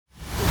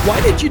Why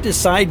did you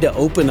decide to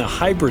open a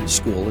hybrid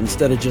school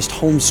instead of just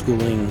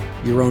homeschooling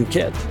your own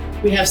kids?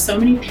 We have so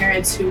many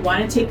parents who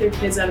want to take their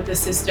kids out of the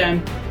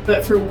system,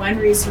 but for one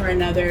reason or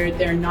another,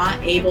 they're not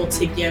able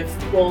to give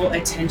full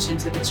attention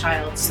to the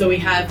child. So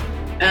we've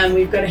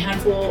got a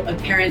handful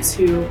of parents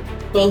who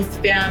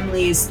both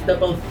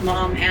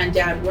mom and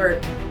dad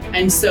work.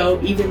 And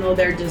so even though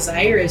their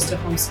desire is to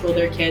homeschool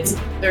their kids,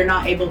 they're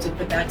not able to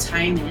put that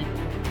time in.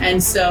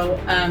 And so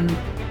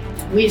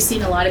we've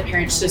seen a lot of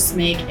parents just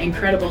make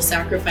incredible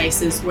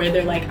sacrifices where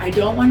they're like, I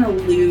don't want to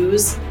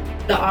lose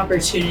the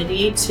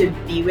opportunity to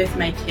be with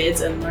my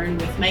kids and learn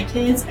with my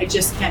kids. I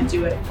just can't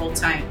do it full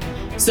time.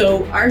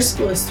 So our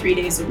school is 3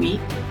 days a week.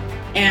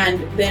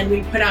 And then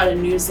we put out a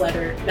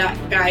newsletter that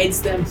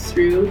guides them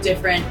through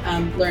different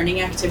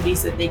learning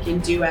activities that they can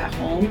do at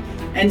home.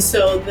 And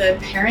so the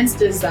parents'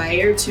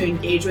 desire to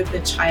engage with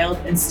the child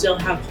and still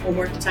have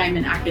homework time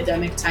and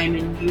academic time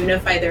and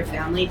unify their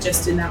family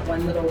just in that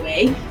one little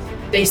way,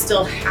 they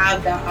still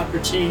have that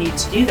opportunity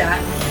to do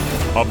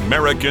that.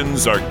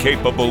 Americans are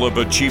capable of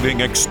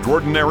achieving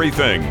extraordinary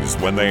things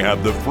when they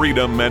have the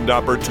freedom and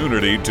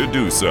opportunity to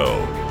do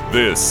so.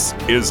 This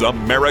is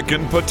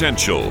American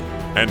Potential.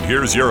 And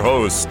here's your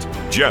host,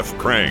 Jeff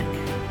Crank.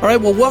 All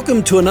right, well,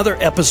 welcome to another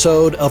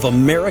episode of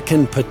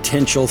American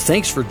Potential.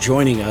 Thanks for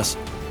joining us.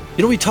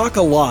 You know, we talk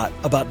a lot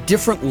about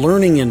different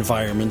learning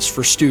environments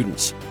for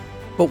students,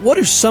 but what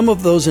do some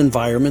of those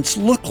environments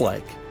look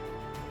like?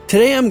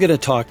 Today, I'm going to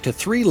talk to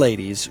three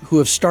ladies who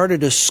have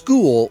started a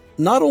school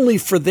not only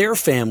for their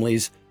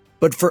families,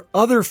 but for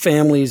other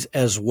families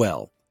as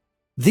well.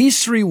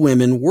 These three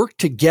women work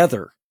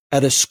together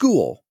at a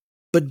school,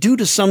 but due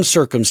to some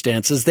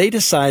circumstances, they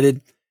decided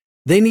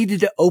they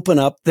needed to open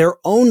up their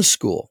own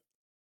school.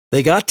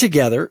 They got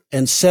together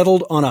and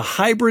settled on a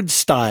hybrid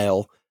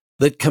style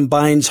that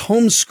combines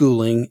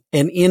homeschooling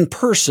and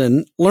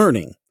in-person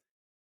learning.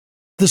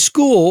 The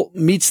school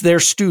meets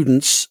their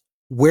students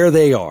where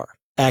they are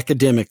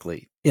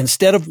academically,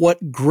 instead of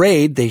what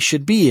grade they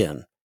should be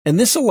in. And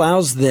this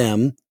allows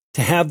them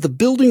to have the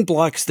building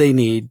blocks they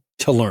need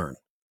to learn.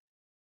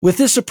 With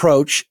this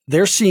approach,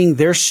 they're seeing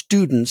their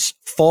students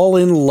fall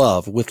in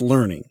love with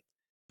learning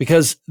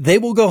because they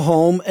will go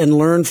home and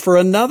learn for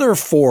another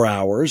 4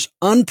 hours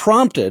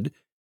unprompted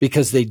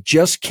because they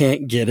just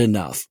can't get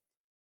enough.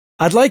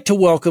 I'd like to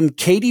welcome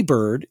Katie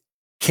Bird,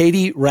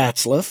 Katie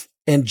Ratzlaff,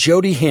 and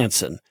Jody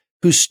Hansen,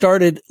 who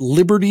started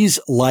Liberty's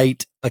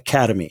Light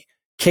Academy.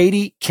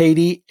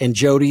 Katie, and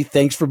Jody,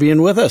 thanks for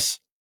being with us.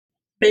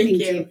 Thank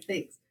you.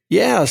 Thanks.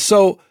 Yeah.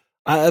 So,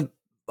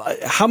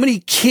 how many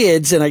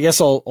kids? And I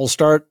guess I'll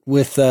start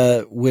with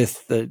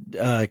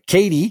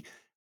Katie,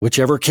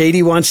 whichever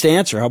Katie wants to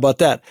answer. How about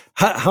that?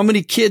 How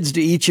many kids do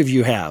each of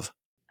you have?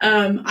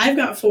 I've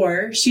got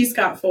 4. She's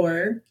got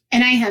 4,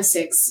 and I have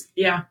 6.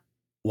 Yeah.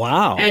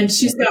 Wow. And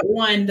she's got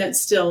 1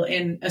 that's still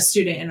a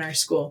student in our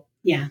school.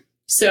 Yeah.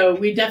 So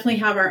we definitely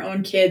have our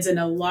own kids in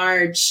a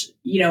large,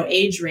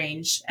 age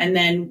range. And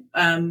then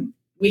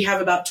we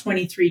have about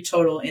 23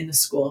 total in the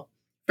school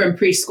from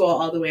preschool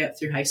all the way up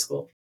through high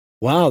school.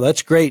 Wow,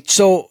 that's great.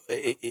 So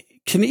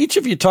can each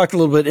of you talk a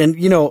little bit? And,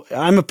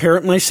 I'm a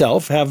parent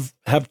myself, have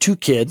 2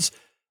 kids,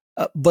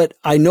 but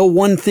I know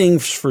one thing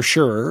for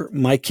sure.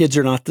 My kids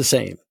are not the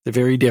same. They're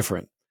very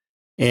different.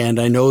 And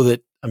I know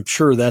that I'm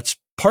sure that's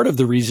part of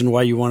the reason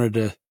why you wanted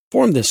to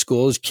form this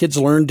school is kids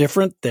learn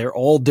different. They're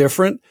all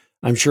different.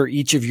 I'm sure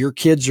each of your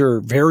kids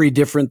are very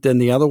different than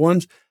the other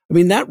ones. I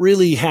mean, that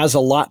really has a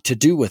lot to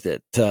do with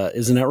it.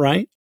 Isn't that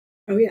right?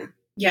 Oh, yeah.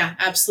 Yeah,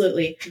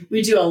 absolutely.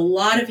 We do a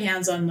lot of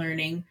hands-on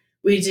learning.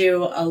 We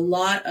do a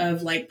lot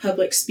of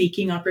public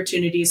speaking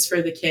opportunities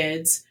for the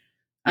kids.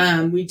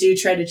 We do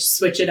try to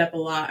switch it up a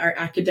lot. Our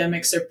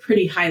academics are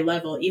pretty high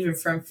level, even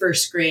from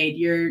first grade.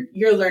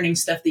 You're learning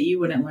stuff that you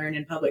wouldn't learn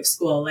in public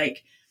school.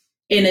 Like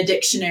in a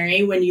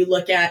dictionary, when you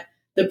look at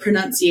the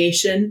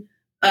pronunciation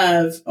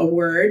of a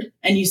word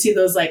and you see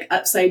those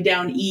upside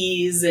down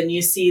E's and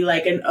you see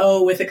an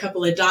O with a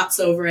couple of dots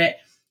over it,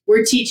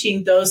 we're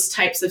teaching those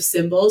types of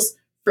symbols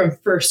from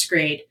first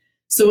grade.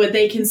 So what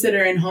they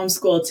consider in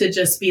homeschool to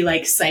just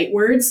be sight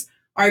words,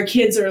 our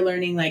kids are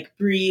learning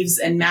breves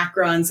and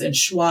macrons and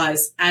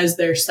schwas as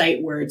their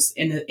sight words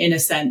in a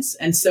sense.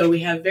 And so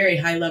we have very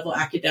high level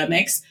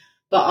academics,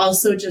 but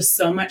also just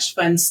so much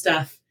fun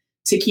stuff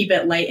to keep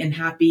it light and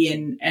happy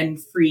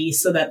and free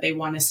so that they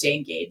want to stay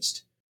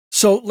engaged.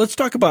 So let's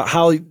talk about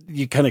how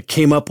you kind of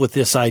came up with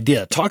this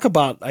idea. Talk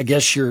about, I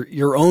guess,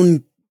 your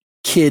own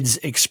kids'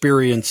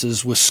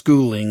 experiences with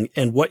schooling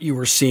and what you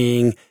were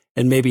seeing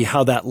and maybe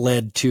how that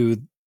led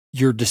to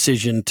your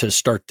decision to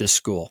start this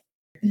school.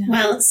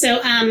 Well, so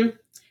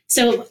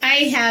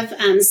I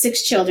have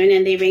 6 children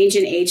and they range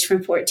in age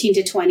from 14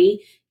 to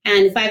 20.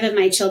 And 5 of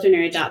my children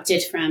are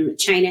adopted from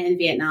China and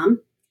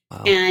Vietnam.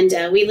 Wow.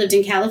 And we lived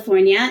in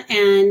California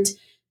and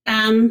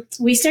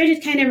we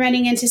started kind of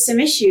running into some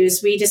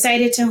issues. We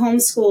decided to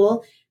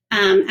homeschool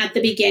at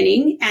the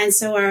beginning. And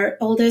so our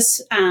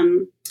oldest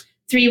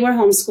 3 were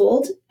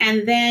homeschooled.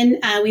 And then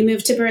we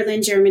moved to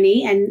Berlin,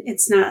 Germany, and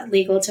it's not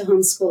legal to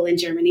homeschool in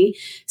Germany.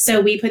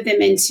 So we put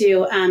them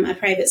into a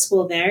private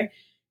school there.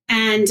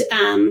 And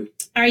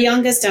our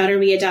youngest daughter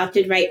we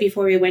adopted right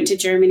before we went to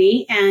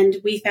Germany, and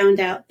we found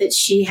out that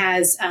she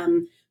has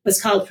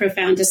what's called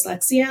profound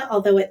dyslexia,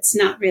 although it's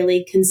not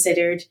really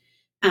considered,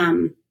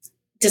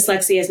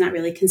 dyslexia is not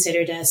really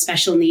considered a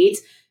special need.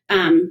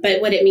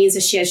 But what it means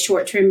is she has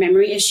short-term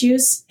memory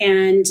issues,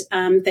 and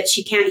that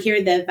she can't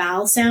hear the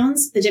vowel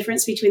sounds, the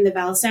difference between the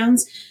vowel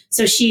sounds.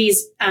 So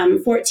she's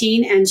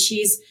 14 and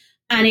she's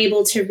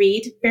unable to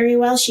read very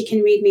well. She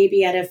can read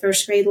maybe at a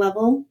first grade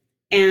level,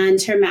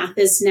 and her math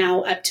is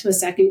now up to a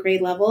second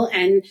grade level.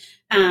 And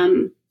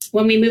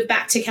when we moved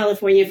back to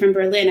California from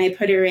Berlin, I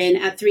put her in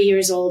at 3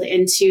 years old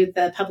into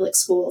the public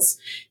schools,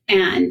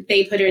 and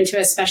they put her into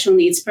a special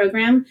needs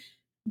program.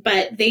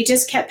 But they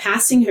just kept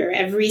passing her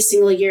every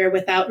single year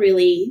without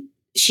really,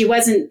 she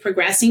wasn't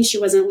progressing, she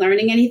wasn't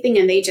learning anything,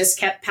 and they just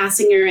kept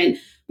passing her. And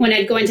when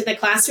I'd go into the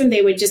classroom,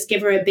 they would just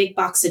give her a big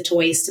box of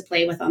toys to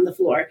play with on the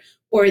floor,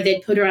 or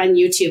they'd put her on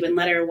YouTube and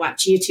let her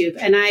watch YouTube.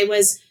 And I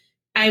was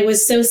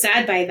so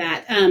sad by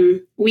that.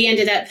 We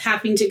ended up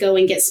having to go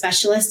and get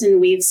specialists,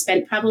 and we've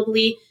spent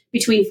probably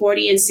between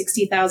 $40,000 and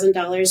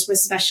 $60,000 with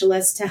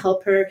specialists to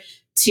help her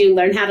to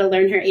learn how to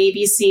learn her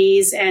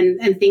ABCs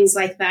and things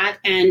like that.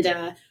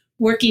 And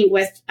working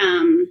with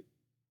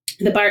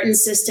the Barton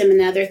system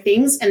and other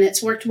things, and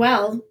it's worked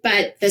well.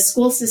 But the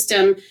school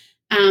system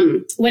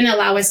wouldn't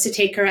allow us to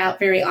take her out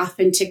very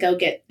often to go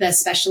get the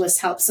specialist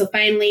help. So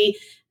finally,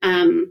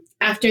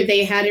 after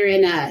they had her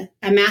in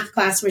a math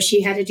class where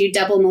she had to do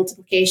double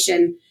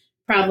multiplication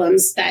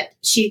problems that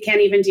she can't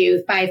even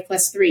do 5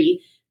 +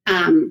 3,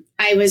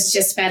 I was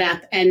just fed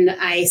up, and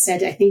I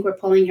said, I think we're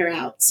pulling her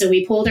out. So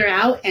we pulled her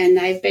out, and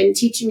I've been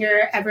teaching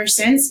her ever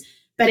since.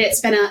 But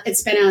it's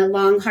been a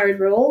long, hard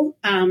road.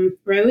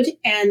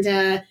 And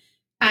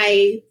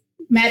I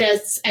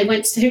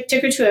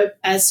took her to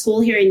a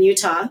school here in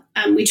Utah.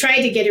 We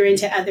tried to get her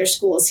into other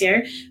schools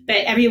here, but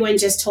everyone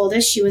just told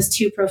us she was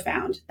too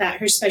profound, that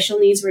her special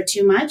needs were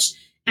too much,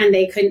 and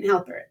they couldn't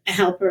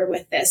help her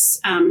with this.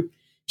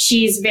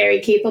 She's very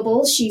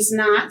capable. She's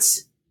not.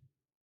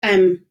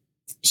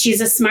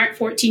 She's a smart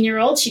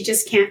 14-year-old. She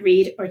just can't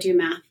read or do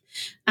math.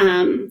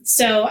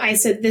 So I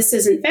said, this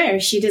isn't fair.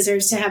 She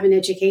deserves to have an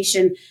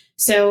education.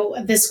 So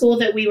the school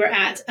that we were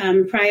at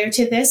prior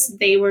to this,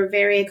 they were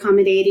very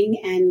accommodating,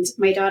 and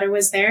my daughter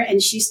was there,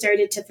 and she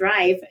started to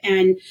thrive.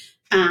 And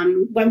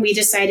when we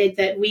decided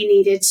that we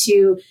needed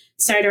to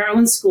start our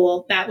own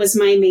school, that was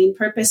my main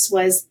purpose.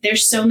 Was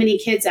there's so many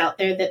kids out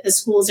there that the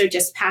schools are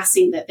just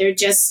passing, that they're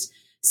just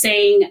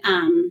saying,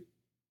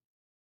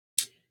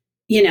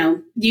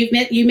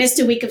 you missed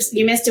a week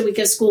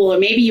of school, or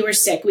maybe you were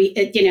sick.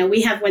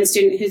 We have one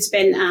student who's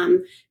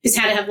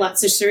had to have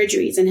lots of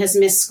surgeries and has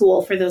missed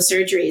school for those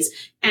surgeries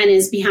and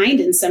is behind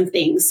in some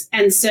things.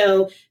 And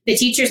so the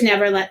teachers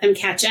never let them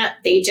catch up.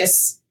 They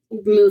just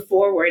move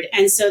forward.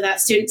 And so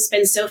that student's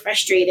been so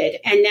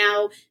frustrated. And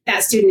now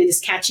that student is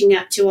catching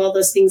up to all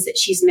those things that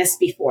she's missed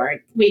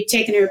before. We've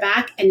taken her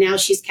back, and now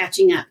she's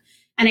catching up.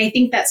 And I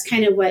think that's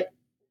kind of what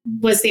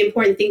was the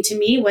important thing to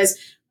me, was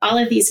all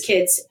of these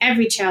kids,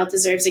 every child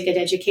deserves a good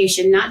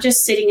education, not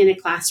just sitting in a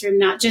classroom,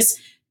 not just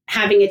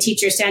having a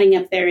teacher standing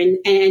up there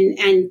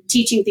and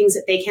teaching things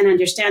that they can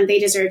understand. They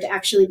deserve to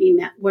actually be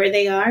met where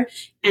they are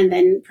and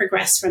then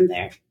progress from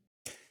there.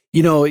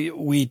 You know,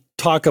 we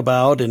talk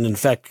about, and in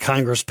fact,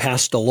 Congress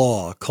passed a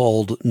law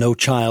called No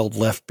Child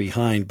Left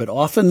Behind, but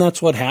often that's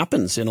what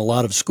happens in a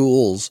lot of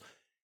schools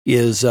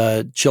is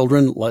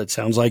children, it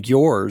sounds like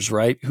yours,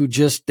 right,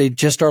 they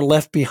just are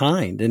left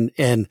behind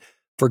and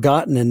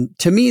forgotten. And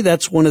to me,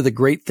 that's one of the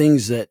great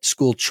things that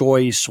school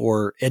choice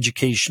or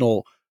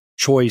educational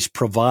choice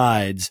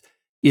provides,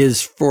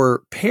 is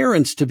for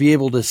parents to be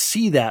able to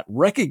see that,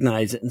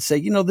 recognize it, and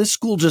say, this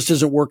school just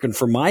isn't working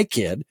for my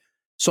kid,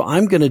 so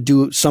I'm going to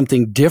do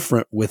something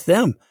different with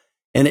them.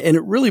 And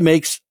it really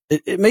makes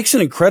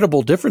an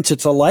incredible difference.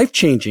 It's a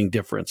life-changing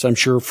difference, I'm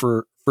sure,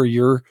 for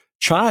your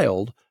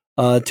child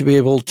to be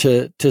able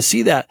to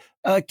see that.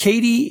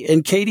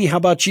 Katie, how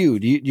about you?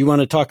 Do you want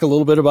to talk a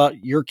little bit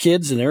about your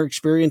kids and their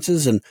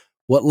experiences and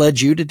what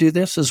led you to do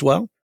this as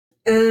well?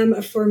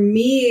 For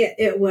me,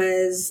 it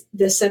was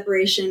the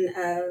separation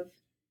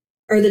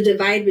or the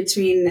divide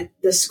between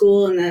the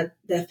school and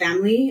the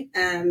family.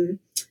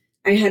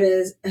 I had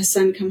a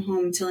son come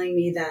home telling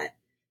me that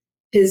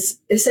his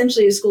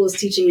school was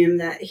teaching him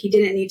that he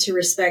didn't need to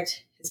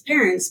respect his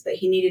parents, but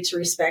he needed to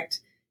respect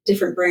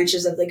different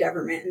branches of the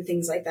government and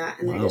things like that.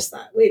 And wow. I just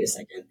thought, wait a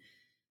second.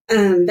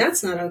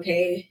 That's not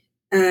okay.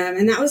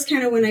 And that was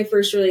kind of when I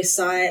first really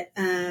saw it.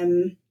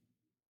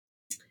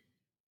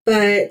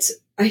 But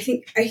I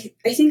think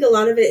a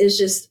lot of it is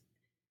just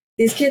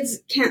these kids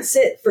can't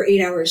sit for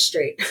 8 hours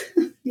straight.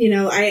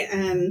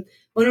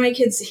 One of my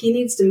kids, he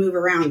needs to move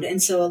around.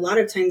 And so a lot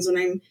of times when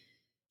I'm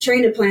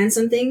trying to plan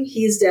something,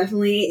 he's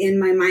definitely in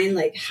my mind,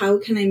 like, how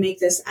can I make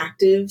this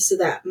active so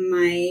that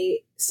my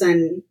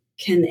son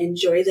can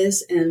enjoy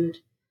this and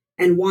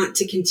want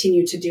to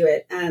continue to do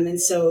it.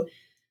 And so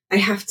I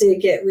have to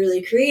get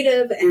really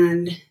creative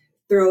and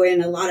throw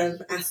in a lot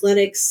of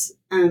athletics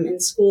in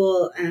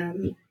school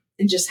and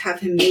just have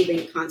him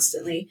moving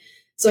constantly.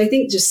 So I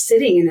think just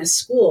sitting in a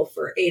school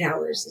for 8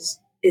 hours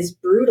is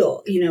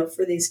brutal,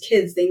 for these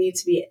kids. They need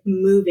to be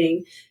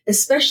moving,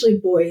 especially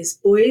boys.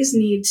 Boys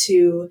need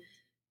to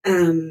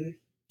be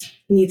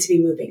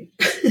moving.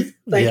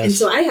 Yes. And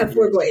so I have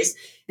 4 boys.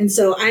 And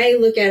so I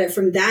look at it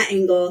from that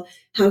angle.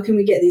 How can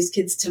we get these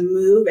kids to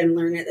move and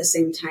learn at the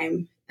same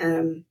time?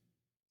 And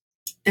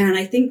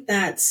I think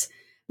that's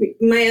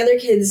my other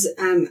kids.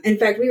 In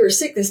fact, we were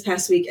sick this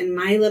past week, and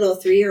my little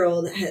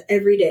 3-year-old had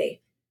every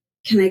day,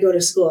 can I go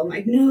to school? I'm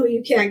like, no,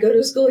 you can't go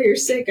to school. You're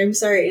sick. I'm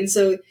sorry. And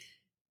so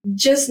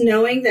just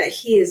knowing that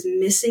he is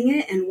missing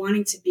it and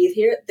wanting to be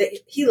here, that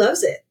he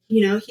loves it,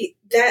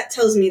 that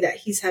tells me that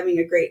he's having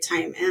a great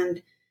time.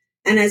 And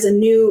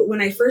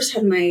when I first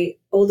had my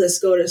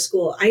oldest go to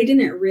school, I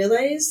didn't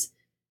realize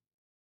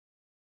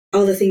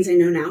all the things I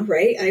know now,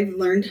 right? I've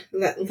learned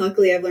that,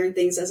 luckily I've learned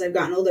things as I've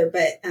gotten older,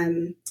 but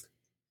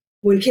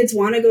when kids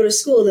want to go to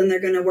school, then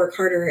they're going to work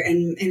harder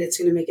and it's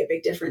going to make a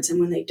big difference. And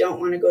when they don't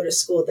want to go to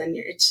school, then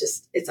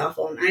it's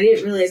awful. And I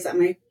didn't realize that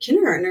my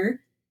kindergartner,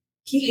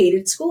 he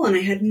hated school, and I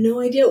had no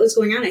idea what was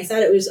going on. I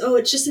thought it was,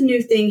 it's just a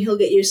new thing. He'll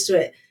get used to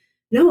it.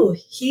 No,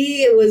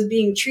 he was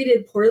being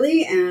treated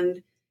poorly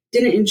and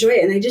didn't enjoy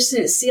it. And I just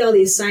didn't see all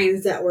these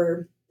signs that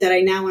I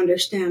now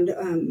understand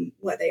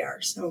what they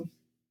are. So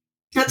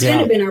that's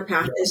kind of been our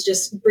path, is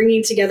just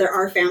bringing together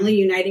our family,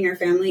 uniting our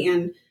family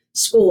and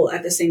school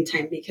at the same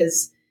time,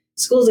 because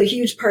school is a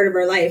huge part of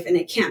our life and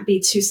it can't be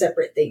 2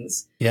 separate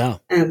things. Yeah.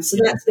 So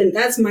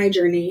that's my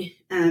journey.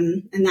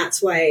 And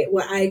that's what I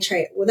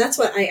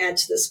add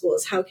to the school,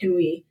 is how can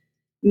we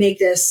make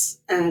this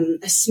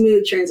a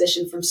smooth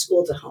transition from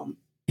school to home?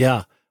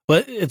 Yeah.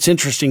 But it's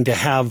interesting to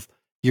have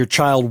your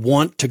child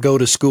want to go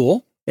to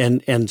school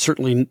and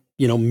certainly,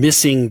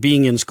 missing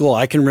being in school.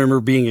 I can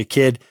remember being a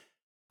kid.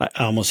 I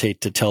almost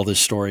hate to tell this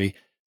story.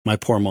 My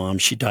poor mom,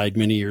 she died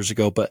many years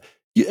ago, but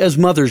as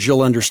mothers,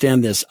 you'll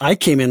understand this. I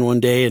came in one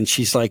day and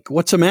she's like,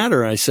 "What's the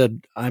matter?" I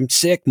said, "I'm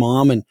sick,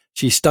 Mom." And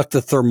she stuck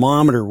the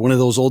thermometer, one of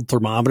those old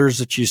thermometers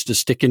that you used to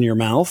stick in your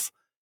mouth.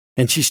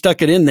 And she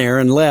stuck it in there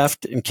and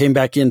left and came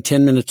back in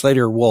 10 minutes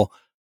later. Well,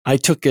 I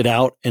took it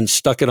out and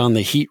stuck it on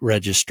the heat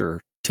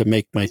register to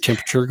make my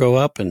temperature go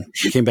up. And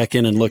she came back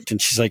in and looked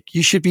and she's like,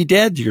 "You should be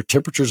dead. Your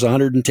temperature's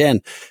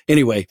 110.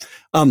 Anyway,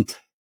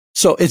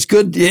 so it's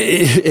good.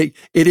 It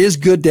is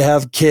good to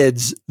have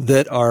kids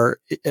that are,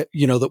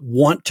 that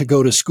want to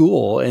go to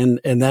school. And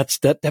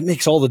that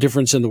makes all the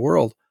difference in the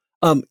world.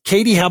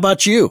 Katie, how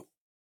about you?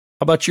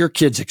 How about your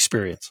kids'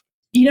 experience?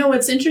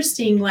 What's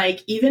interesting, like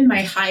even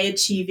my high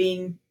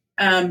achieving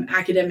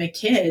academic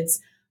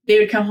kids, they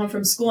would come home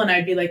from school and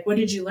I'd be like, "What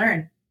did you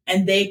learn?"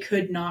 And they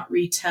could not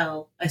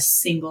retell a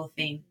single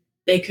thing.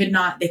 They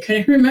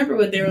couldn't remember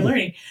what they were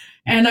learning.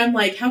 And I'm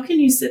like, how can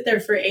you sit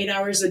there for 8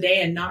 hours a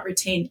day and not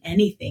retain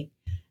anything?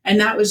 And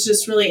that was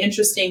just really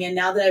interesting. And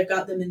now that I've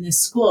got them in this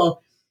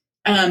school,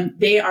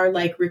 they are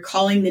like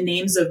recalling the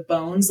names of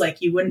bones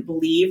like you wouldn't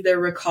believe. They're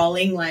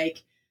recalling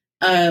like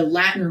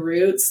Latin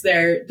roots.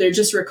 They're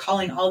just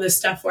recalling all this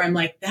stuff where I'm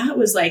like, that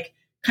was like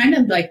kind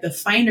of like the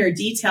finer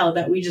detail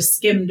that we just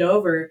skimmed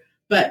over.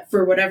 But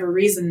for whatever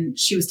reason,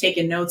 she was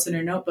taking notes in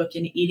her notebook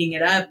and eating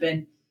it up.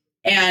 And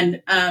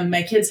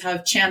my kids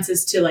have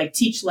chances to like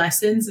teach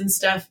lessons and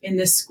stuff in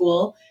this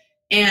school.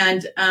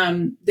 And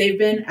they've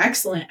been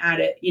excellent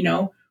at it.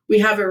 We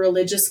have a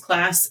religious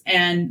class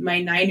and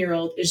my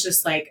 9-year-old is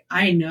just like,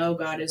 I know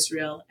God is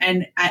real.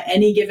 And at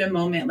any given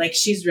moment, like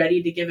she's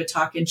ready to give a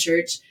talk in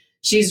church.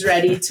 She's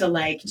ready to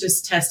like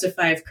just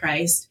testify of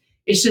Christ.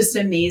 It's just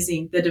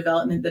amazing the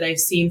development that I've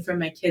seen from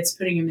my kids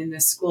putting them in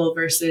this school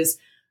versus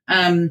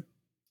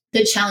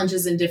the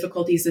challenges and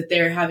difficulties that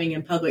they're having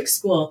in public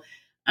school.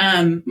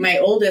 My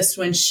oldest,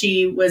 when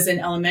she was in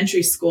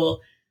elementary school,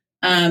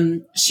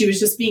 she was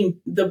just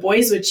the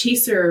boys would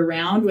chase her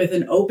around with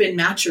an open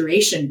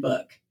maturation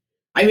book.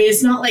 I mean,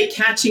 it's not like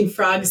catching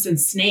frogs and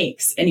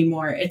snakes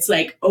anymore. It's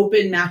like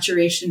open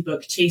maturation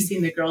book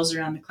chasing the girls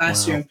around the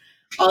classroom.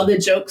 Wow. All the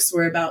jokes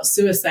were about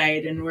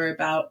suicide and were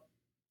about,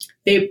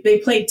 they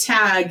played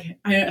tag.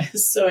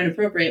 It's so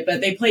inappropriate,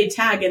 but they played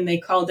tag and they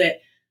called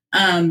it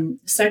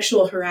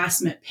sexual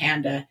harassment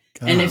panda.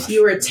 Gosh. And if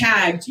you were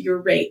tagged,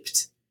 you're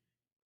raped.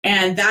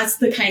 And that's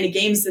the kind of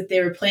games that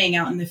they were playing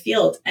out in the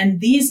field.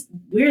 And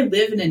we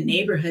live in a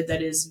neighborhood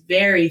that is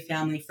very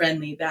family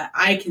friendly, that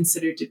I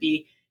consider to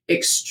be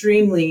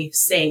extremely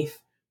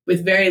safe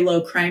with very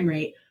low crime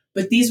rate.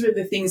 But these were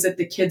the things that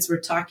the kids were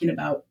talking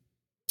about.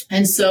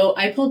 And so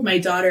I pulled my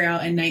daughter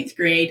out in 9th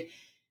grade,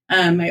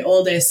 my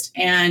oldest,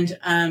 and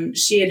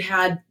she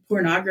had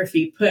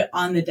pornography put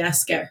on the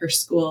desk at her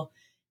school.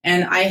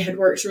 And I had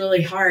worked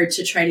really hard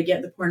to try to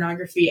get the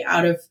pornography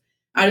out of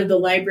the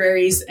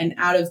libraries and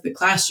out of the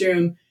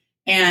classroom.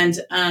 And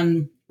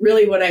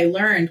really what I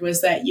learned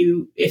was that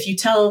if you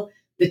tell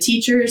the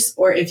teachers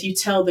or if you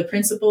tell the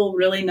principal,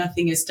 really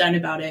nothing is done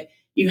about it.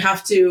 You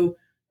have to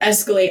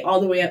escalate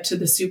all the way up to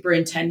the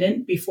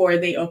superintendent before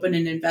they open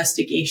an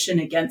investigation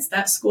against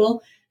that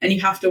school. And you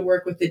have to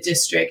work with the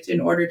district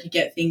in order to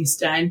get things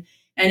done.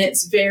 And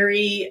it's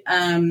very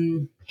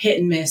hit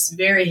and miss,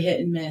 very hit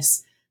and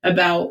miss.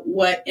 about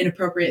what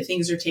inappropriate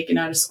things are taken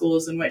out of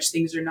schools and which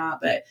things are not.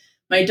 But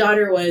my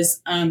daughter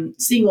was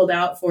singled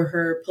out for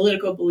her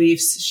political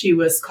beliefs. She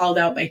was called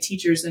out by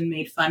teachers and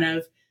made fun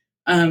of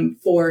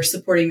for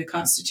supporting the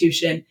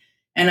Constitution.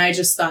 And I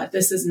just thought,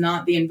 this is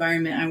not the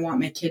environment I want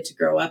my kid to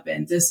grow up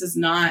in. This is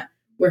not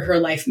where her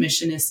life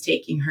mission is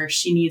taking her.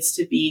 She needs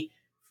to be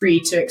free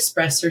to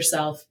express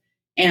herself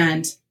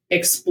and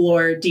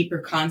explore deeper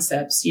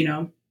concepts, you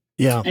know?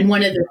 Yeah. And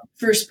one of the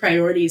first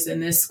priorities in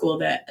this school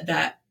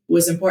that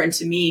was important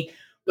to me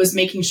was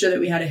making sure that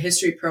we had a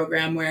history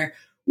program where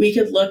we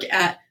could look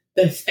at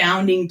the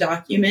founding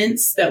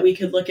documents, that we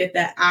could look at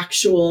the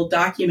actual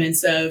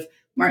documents of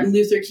Martin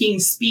Luther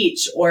King's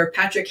speech or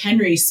Patrick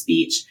Henry's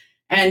speech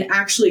and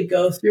actually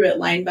go through it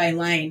line by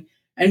line.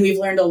 And we've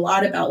learned a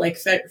lot about like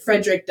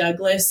Frederick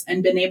Douglass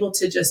and been able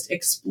to just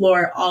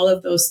explore all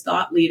of those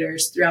thought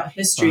leaders throughout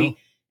history. Wow.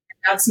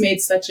 That's made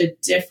such a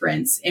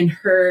difference in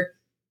her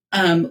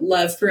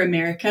love for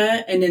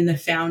America and in the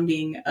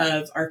founding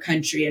of our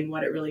country and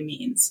what it really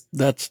means.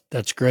 That's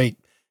great.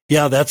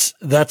 Yeah,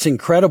 that's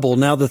incredible.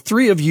 Now, the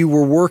three of you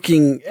were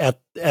working at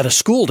a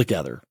school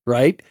together,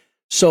 right?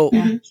 So,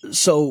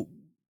 so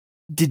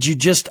did you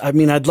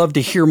I'd love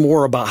to hear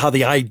more about how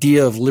the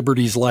idea of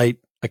Liberty's Light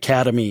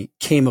Academy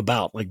came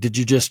about. Like, did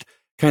you just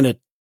kind of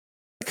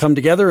come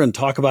together and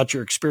talk about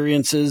your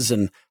experiences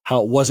and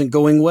how it wasn't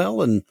going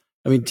well? And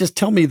I mean, just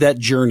tell me that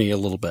journey a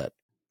little bit.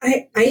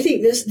 I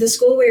think the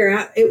school we were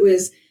at, it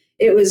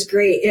was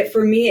great.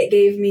 For me, it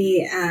gave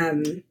me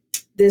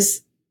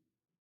this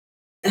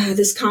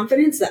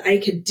confidence that I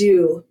could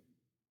do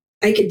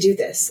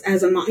this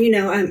as a mom. You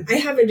know, I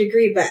have a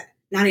degree, but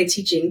not in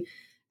teaching.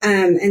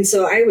 And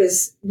so I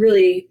was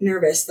really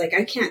nervous. Like,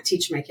 I can't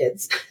teach my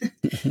kids,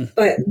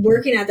 but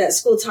working at that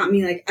school taught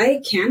me like,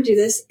 I can do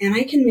this and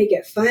I can make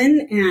it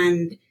fun.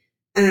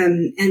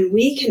 And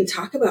we can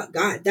talk about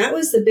God. That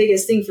was the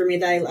biggest thing for me,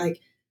 that I like,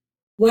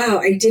 wow,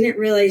 I didn't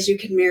realize you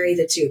could marry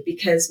the two,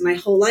 because my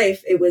whole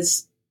life it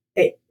was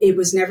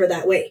never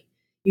that way.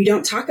 You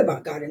don't talk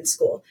about God in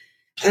school.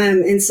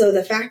 And so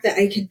the fact that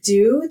I could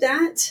do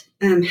that,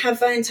 have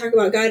fun, talk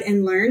about God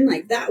and learn,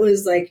 like, that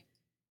was like,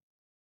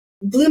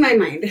 blew my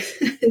mind.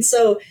 And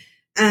so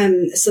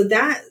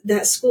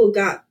that school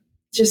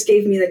just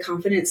gave me the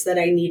confidence that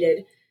I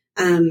needed.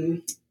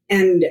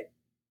 And,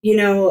 you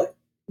know,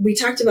 we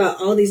talked about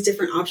all these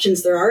different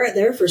options there are out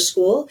there for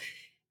school.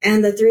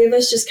 And the three of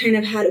us just kind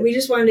of we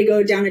just wanted to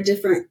go down a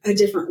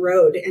different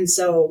road. And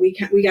so we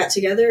got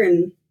together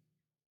and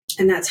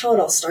that's how it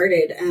all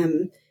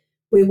started.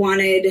 We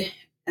wanted,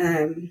 I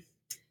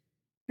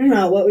don't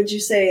know, what would you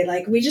say?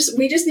 Like, we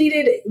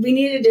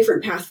needed a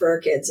different path for our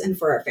kids and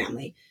for our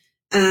family.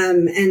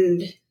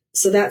 And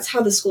so that's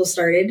how the school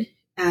started.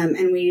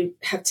 And we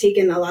have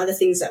taken a lot of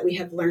things that we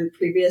have learned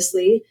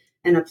previously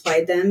and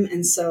applied them.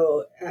 And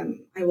so,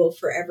 I will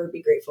forever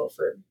be grateful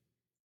for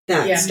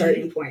that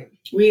starting point.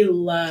 We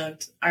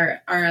loved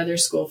our other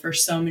school for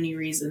so many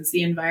reasons.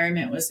 The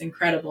environment was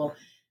incredible.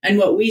 And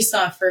what we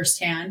saw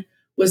firsthand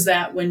was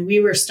that when we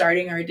were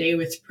starting our day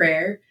with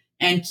prayer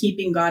and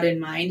keeping God in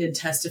mind and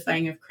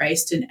testifying of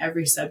Christ in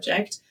every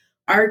subject,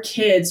 our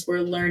kids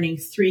were learning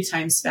 3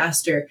 times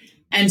faster.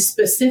 And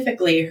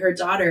specifically her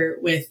daughter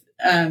with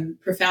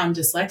profound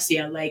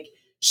dyslexia, like,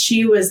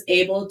 she was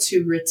able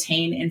to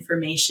retain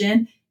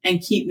information and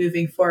keep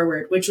moving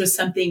forward, which was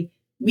something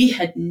we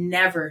had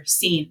never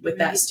seen with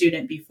that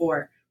student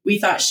before. We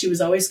thought she was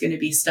always going to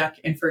be stuck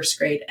in first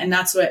grade. And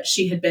that's what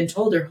she had been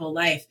told her whole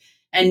life.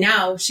 And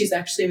now she's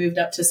actually moved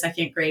up to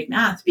 2nd grade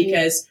math,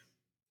 because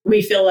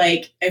we feel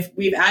like if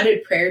we've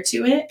added prayer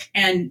to it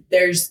and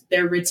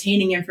they're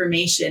retaining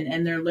information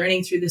and they're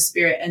learning through the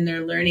Spirit and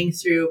they're learning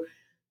through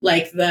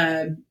like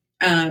the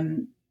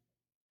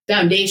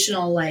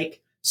foundational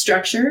like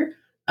structure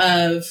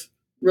of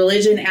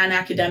religion and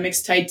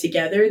academics tied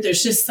together,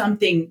 there's just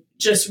something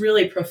just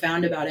really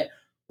profound about it.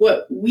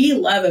 What we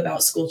love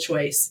about school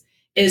choice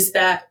is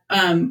that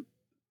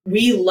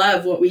we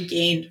love what we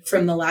gained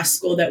from the last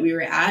school that we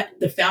were at.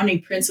 The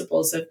founding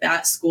principles of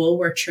that school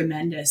were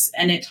tremendous,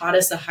 and it taught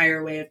us a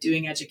higher way of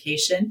doing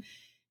education.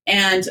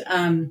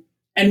 And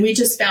we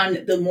just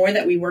found the more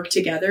that we worked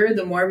together,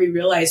 the more we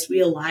realized we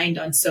aligned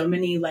on so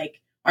many,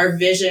 like our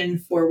vision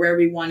for where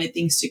we wanted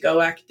things to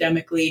go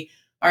academically,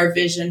 our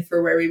vision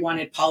for where we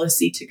wanted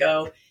policy to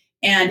go.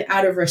 And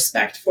out of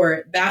respect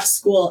for that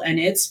school and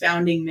its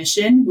founding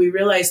mission, we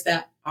realized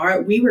that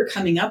we were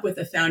coming up with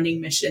a founding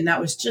mission that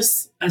was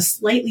just a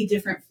slightly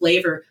different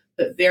flavor,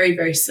 but very,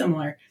 very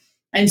similar.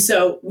 And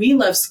so we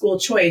love school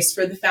choice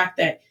for the fact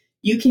that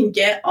you can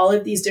get all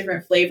of these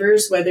different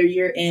flavors, whether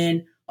you're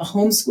in a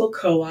homeschool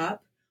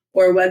co-op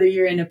or whether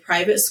you're in a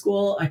private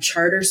school, a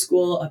charter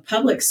school, a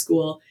public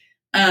school.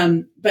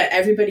 But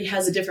everybody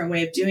has a different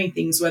way of doing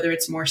things, whether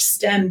it's more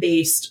STEM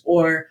based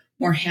or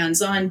more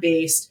hands-on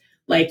based.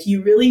 Like,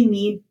 you really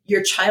need,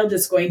 your child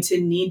is going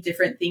to need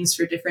different things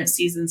for different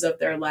seasons of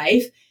their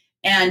life.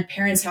 And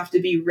parents have to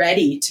be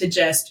ready to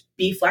just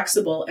be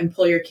flexible and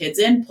pull your kids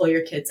in, pull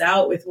your kids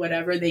out with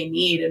whatever they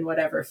need and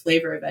whatever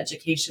flavor of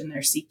education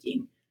they're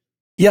seeking.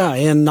 Yeah,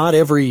 and not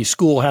every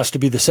school has to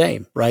be the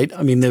same, right?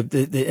 I mean,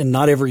 and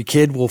not every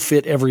kid will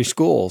fit every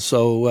school.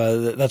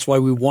 So that's why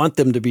we want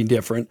them to be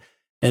different.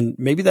 And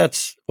maybe that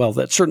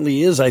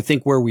certainly is, I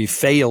think, where we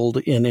failed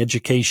in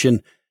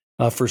education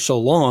for so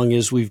long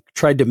is we've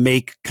tried to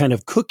make kind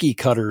of cookie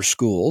cutter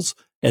schools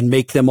and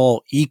make them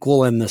all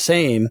equal and the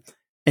same.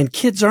 And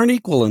kids aren't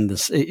equal in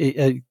this.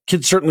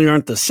 Kids certainly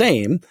aren't the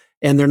same,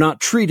 and they're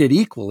not treated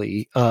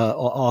equally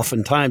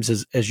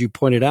oftentimes, as you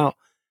pointed out.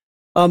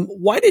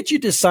 Why did you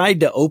decide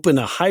to open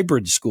a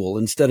hybrid school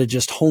instead of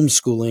just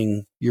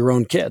homeschooling your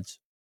own kids?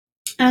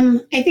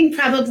 I think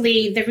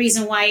probably the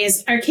reason why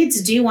is our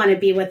kids do want to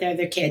be with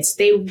other kids.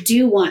 They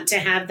do want to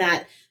have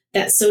that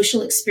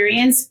social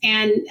experience.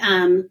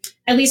 And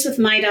at least with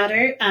my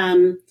daughter,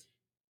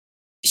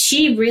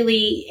 she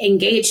really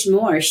engaged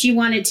more. She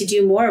wanted to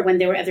do more when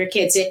there were other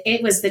kids.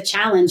 It was the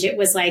challenge. It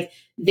was like,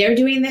 they're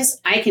doing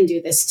this, I can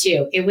do this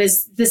too. It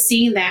was the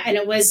seeing that, and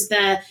it was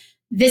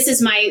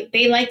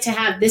they like to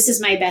have, this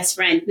is my best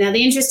friend. Now,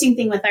 the interesting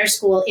thing with our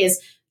school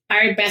is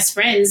our best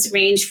friends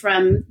range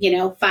from,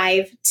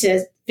 5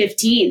 to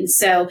 15.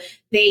 So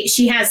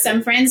she has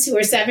some friends who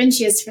are 7.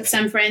 She has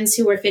some friends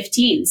who are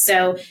 15.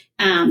 So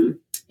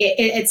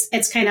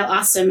it's kind of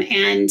awesome.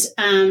 And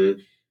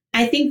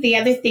I think the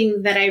other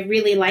thing that I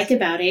really like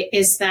about it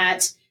is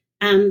that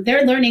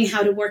they're learning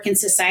how to work in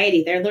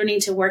society. They're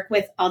learning to work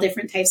with all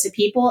different types of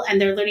people,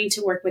 and they're learning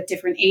to work with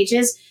different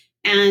ages.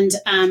 And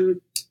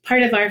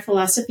part of our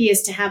philosophy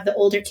is to have the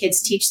older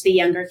kids teach the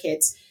younger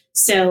kids.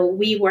 So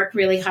we work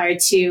really hard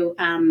to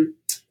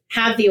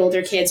have the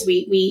older kids.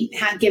 We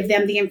give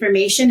them the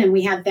information, and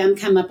we have them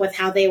come up with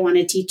how they want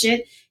to teach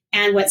it.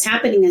 And what's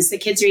happening is the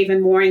kids are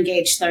even more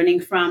engaged learning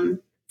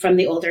from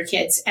the older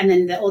kids, and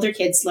then the older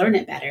kids learn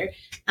it better.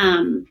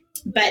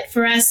 But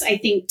for us, I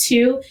think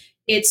too,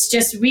 it's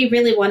just, we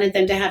really wanted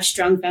them to have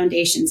strong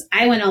foundations.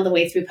 I went all the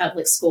way through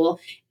public school,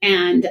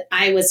 and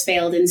I was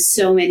failed in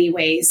so many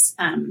ways.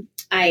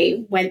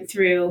 I went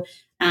through,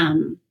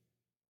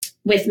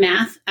 with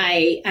math,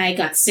 I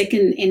got sick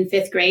in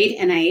 5th grade,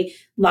 and I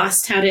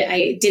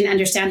didn't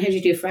understand how to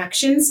do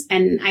fractions,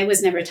 and I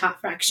was never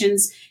taught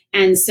fractions.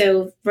 And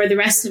so for the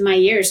rest of my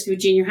years through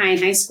junior high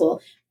and high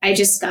school, I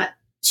just got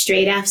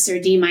straight F's or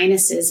D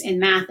minuses in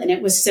math. And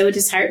it was so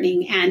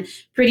disheartening. And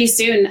pretty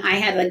soon I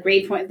had a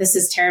grade point. This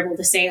is terrible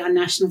to say on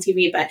national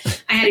TV,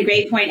 but I had a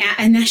grade point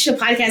a national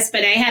podcast,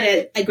 but I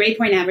had a grade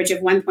point average of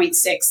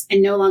 1.6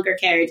 and no longer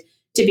cared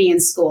to be in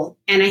school.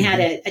 And I had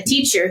a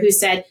teacher who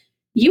said,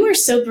 "You are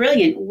so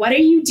brilliant. What are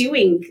you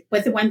doing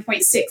with the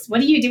 1.6?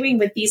 What are you doing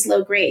with these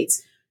low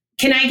grades?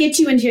 Can I get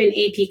you into an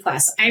AP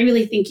class? I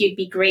really think you'd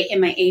be great in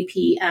my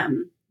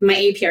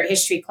AP art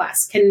history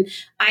class. Can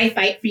I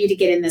fight for you to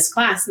get in this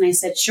class?" And I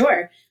said,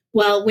 "Sure."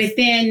 Well,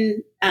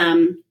 within,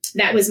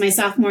 that was my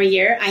sophomore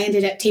year, I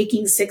ended up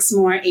taking 6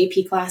 more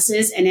AP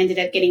classes and ended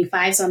up getting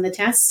 5s on the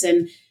tests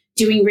and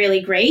doing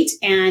really great.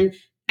 And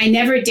I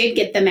never did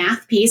get the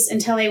math piece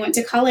until I went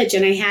to college.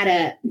 And I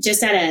had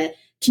just at a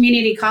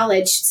community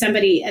college,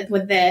 somebody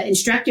with the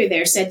instructor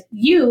there said,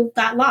 "You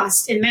got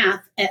lost in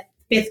math at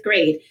 5th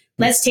grade.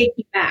 Let's take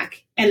you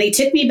back." And they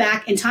took me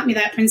back and taught me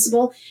that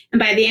principle. And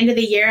by the end of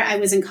the year, I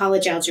was in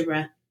college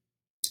algebra,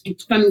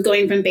 from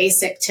going from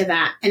basic to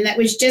that. And that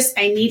was just,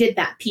 I needed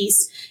that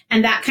piece.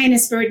 And that kind of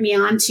spurred me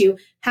on to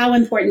how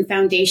important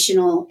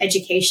foundational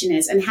education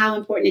is, and how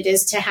important it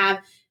is to have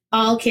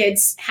all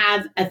kids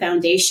have a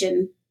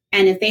foundation.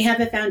 And if they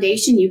have a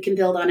foundation, you can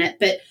build on it.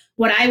 But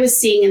what I was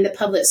seeing in the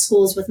public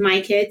schools with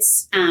my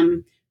kids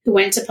who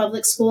went to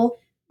public school,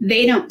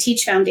 they don't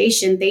teach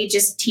foundation. They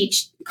just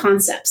teach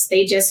concepts.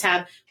 They just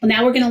have, well,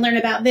 now we're going to learn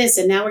about this,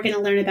 and now we're going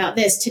to learn about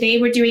this.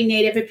 Today we're doing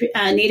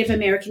Native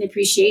American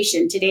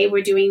appreciation. Today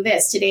we're doing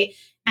this. Today,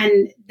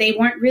 and they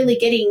weren't really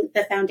getting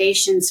the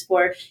foundations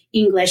for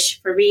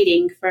English, for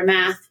reading, for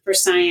math, for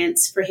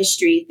science, for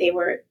history. They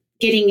were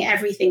getting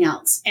everything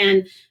else.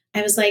 And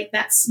I was like,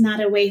 that's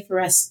not a way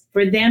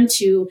for them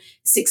to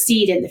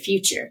succeed in the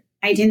future.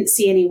 I didn't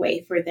see any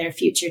way for their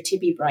future to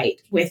be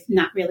bright with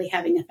not really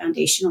having a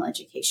foundational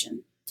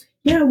education.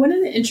 Yeah, one of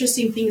the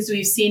interesting things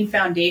we've seen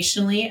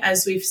foundationally,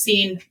 as we've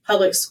seen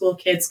public school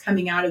kids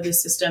coming out of the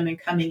system and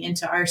coming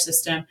into our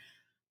system,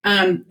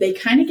 they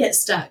kind of get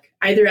stuck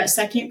either at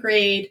 2nd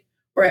grade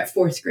or at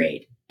 4th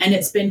grade. And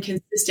it's been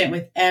consistent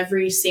with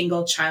every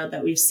single child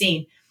that we've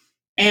seen.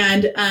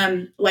 And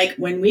like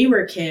when we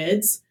were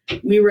kids,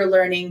 we were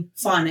learning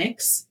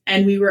phonics,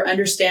 and we were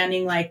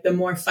understanding like the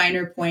more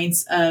finer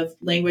points of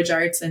language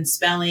arts and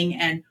spelling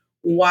and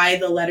why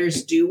the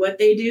letters do what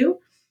they do.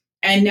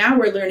 And now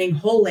we're learning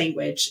whole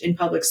language in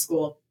public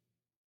school.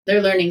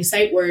 They're learning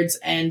sight words,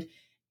 and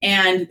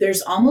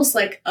there's almost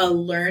like a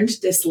learned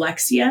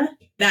dyslexia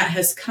that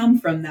has come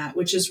from that,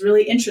 which is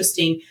really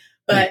interesting.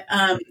 But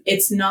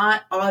it's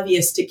not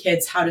obvious to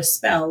kids how to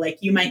spell. Like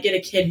you might get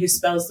a kid who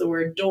spells the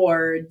word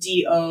door,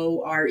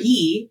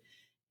 D-O-R-E,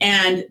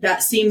 and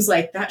that seems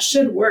like that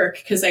should work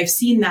because I've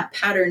seen that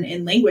pattern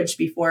in language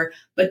before,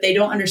 but they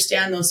don't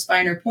understand those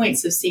finer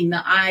points of seeing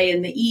the I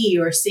and the E,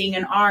 or seeing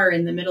an R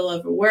in the middle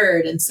of a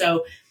word. And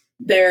so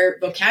their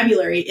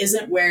vocabulary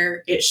isn't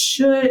where it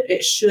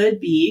should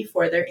be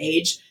for their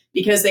age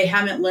because they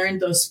haven't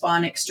learned those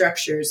phonic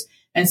structures.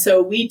 And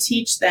so we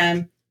teach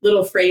them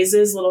little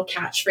phrases, little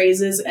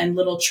catchphrases, and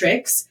little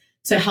tricks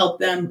to help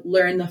them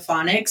learn the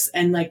phonics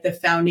and like the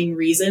founding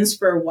reasons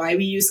for why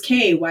we use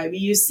K, why we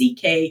use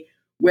CK,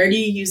 where do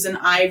you use an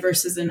I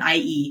versus an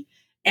IE?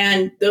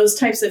 And those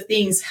types of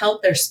things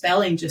help their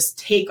spelling just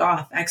take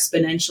off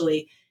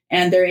exponentially.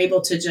 And they're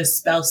able to just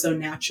spell so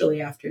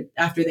naturally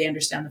after they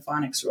understand the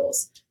phonics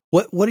rules.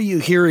 What are you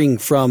hearing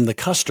from the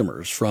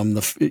customers, from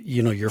the,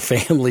 your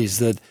families,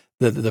 that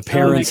the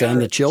parents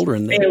and the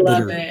children they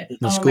love it. in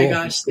the oh school? My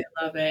gosh, they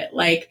love it.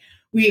 Like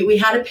we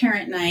had a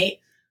parent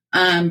night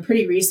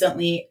pretty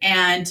recently,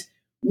 and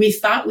we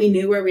thought we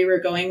knew where we were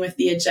going with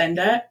the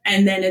agenda.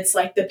 And then it's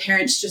like the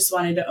parents just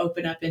wanted to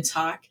open up and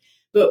talk.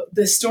 But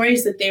the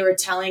stories that they were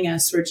telling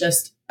us were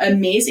just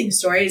amazing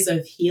stories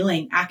of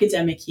healing,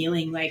 academic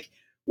healing, like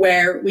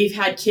where we've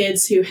had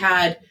kids who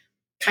had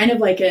kind of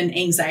like an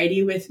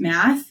anxiety with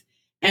math.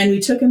 And we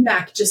took them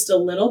back just a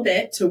little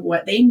bit to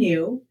what they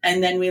knew.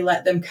 And then we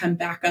let them come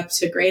back up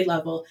to grade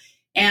level.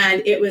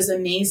 And it was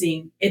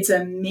amazing. It's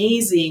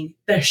amazing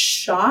the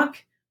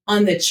shock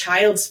on the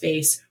child's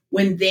face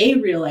when they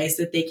realize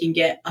that they can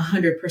get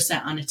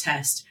 100% on a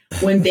test,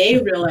 when they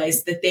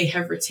realize that they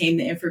have retained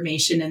the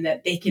information and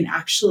that they can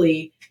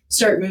actually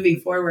start moving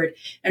forward.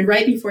 And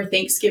right before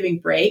Thanksgiving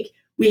break,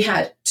 we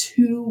had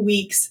 2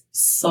 weeks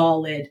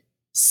solid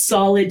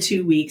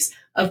 2 weeks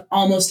of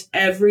almost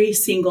every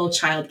single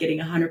child getting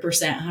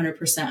 100%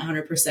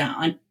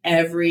 on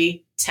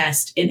every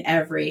test in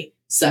every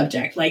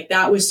subject. Like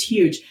that was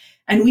huge.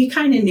 And we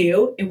kind of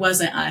knew it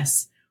wasn't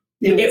us.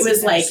 It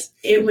was like,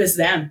 it was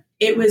them.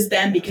 It was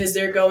them because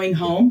they're going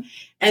home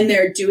and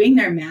they're doing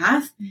their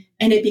math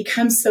and it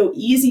becomes so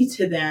easy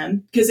to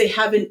them because they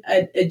have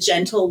a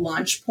gentle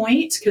launch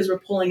point because we're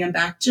pulling them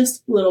back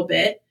just a little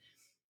bit.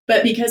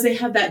 But because they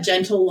have that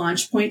gentle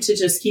launch point to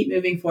just keep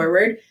moving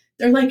forward,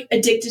 they're like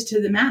addicted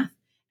to the math.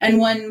 And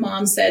one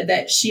mom said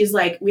that she's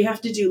like, we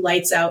have to do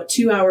lights out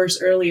 2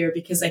 hours earlier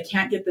because I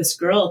can't get this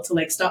girl to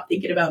like stop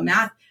thinking about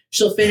math.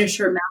 She'll finish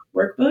her math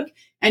workbook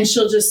and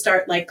she'll just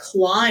start like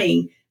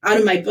clawing out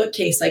of my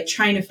bookcase, like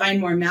trying to find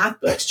more math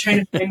books, trying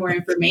to find more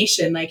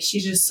information. Like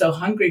she's just so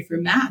hungry for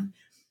math.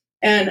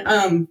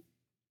 And,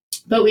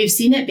 but we've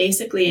seen it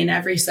basically in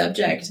every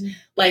subject.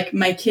 Like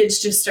my kids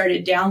just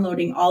started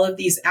downloading all of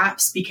these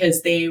apps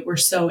because they were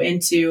so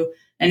into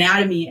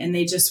anatomy and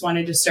they just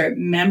wanted to start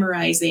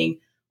memorizing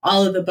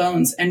all of the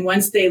bones. And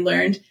once they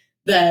learned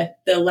the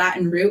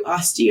Latin root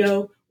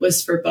osteo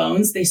was for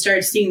bones, they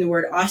started seeing the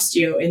word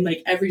osteo in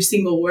like every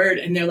single word.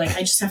 And they're like,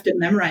 I just have to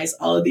memorize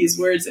all of these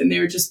words. And they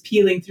were just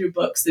peeling through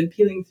books and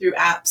peeling through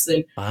apps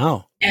and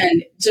wow,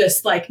 and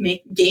just like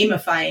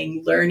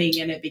gamifying learning.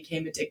 And it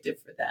became addictive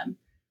for them.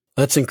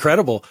 That's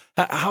incredible.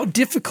 How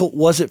difficult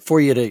was it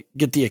for you to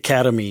get the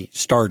academy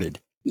started?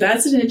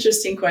 That's an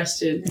interesting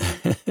question.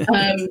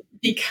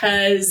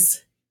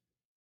 Because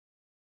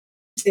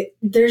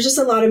there's just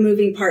a lot of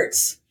moving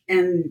parts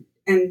and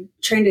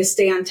trying to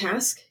stay on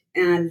task.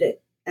 And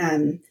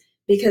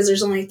because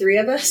there's only 3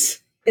 of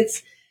us,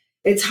 it's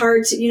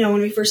hard to,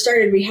 when we first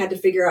started, we had to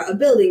figure out a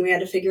building, we had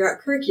to figure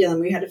out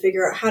curriculum, we had to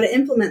figure out how to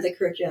implement the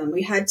curriculum,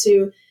 we had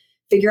to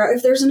figure out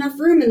if there's enough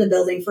room in the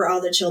building for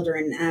all the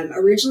children.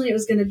 Originally it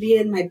was going to be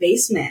in my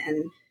basement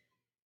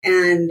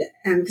and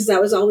because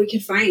that was all we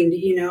could find,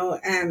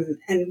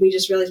 and we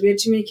just realized we had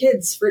too many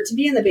kids for it to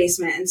be in the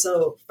basement. And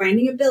so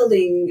finding a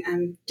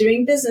building,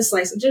 doing business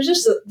license, there's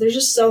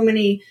just so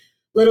many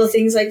little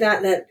things like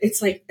that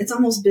it's like, it's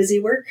almost busy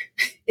work.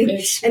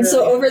 And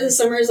so over the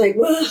summer is like,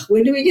 whoa,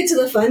 when do we get to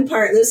the fun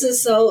part? This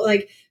is so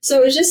it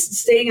was just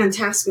staying on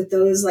task with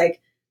those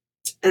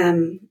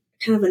kind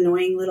of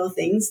annoying little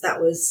things. That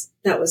was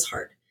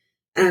hard.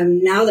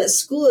 Now that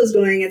school is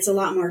going, it's a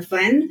lot more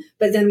fun,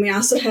 but then we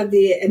also have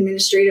the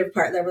administrative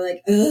part that we're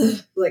like,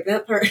 ugh, like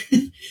that part.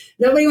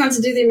 Nobody wants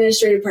to do the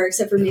administrative part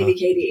except for maybe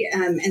Katie.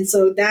 And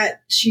so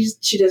that she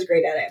does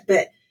great at it,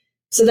 but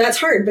so that's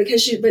hard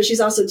because she's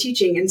also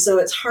teaching. And so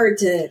it's hard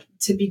to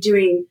be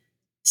doing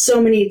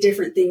so many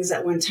different things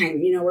at one time.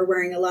 We're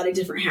wearing a lot of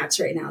different hats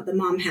right now, the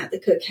mom hat, the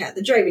cook hat,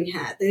 the driving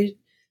hat, the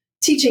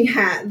teaching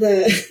hat,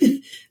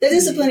 the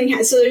disciplining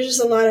hat. So there's just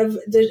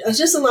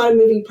a lot of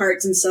moving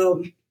parts. And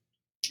so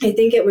I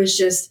think it was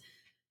just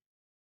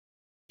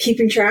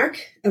keeping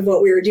track of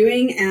what we were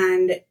doing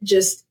and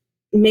just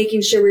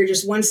making sure we were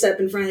just one step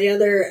in front of the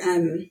other.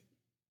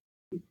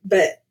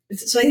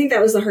 So I think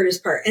that was the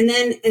hardest part. And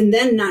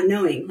then not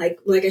knowing,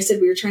 like I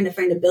said, we were trying to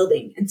find a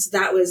building. And so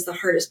that was the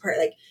hardest part.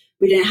 Like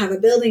we didn't have a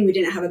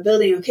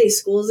building. Okay.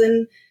 School's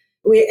in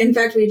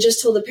fact, we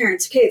just told the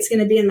parents, okay, it's going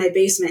to be in my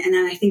basement. And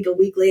then I think a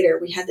week later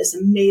we had this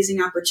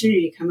amazing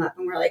opportunity come up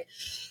and we're like,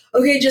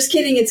 okay, just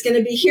kidding. It's going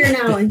to be here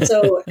now. And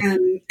so,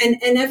 and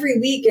every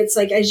week it's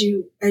like, as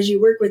you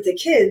work with the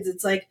kids,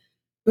 it's like,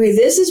 okay,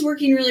 this is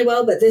working really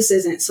well, but this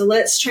isn't. So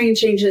let's try and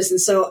change this.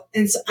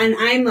 And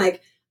I'm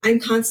like, I'm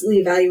constantly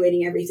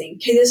evaluating everything.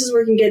 Okay, this is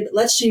working good, but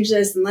let's change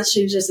this and let's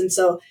change this. And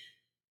so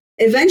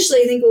eventually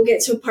I think we'll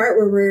get to a part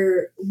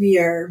where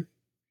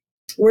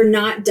we're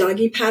not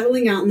doggy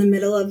paddling out in the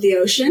middle of the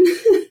ocean.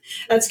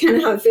 That's kind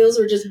of how it feels.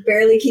 We're just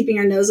barely keeping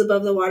our nose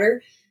above the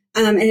water.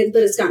 But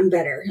it's gotten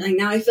better. Like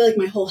now I feel like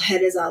my whole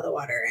head is out of the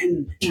water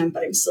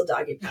but I'm still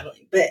doggy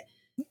paddling. But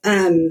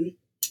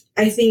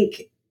I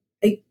think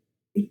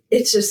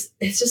it's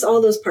just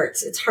all those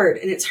parts. It's hard,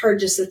 and it's hard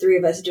just the three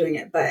of us doing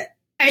it. But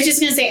I was just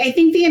going to say, I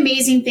think the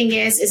amazing thing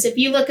is if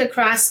you look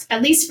across,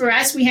 at least for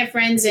us, we have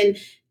friends in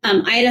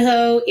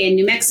Idaho, in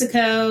New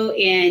Mexico,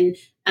 in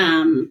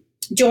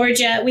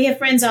Georgia. We have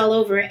friends all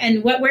over.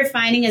 And what we're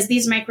finding is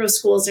these micro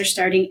schools are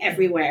starting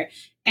everywhere.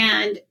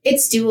 And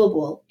it's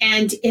doable.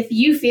 And if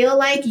you feel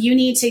like you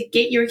need to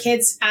get your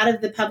kids out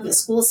of the public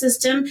school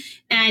system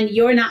and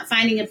you're not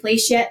finding a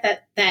place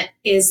yet that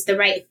is the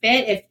right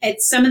fit, if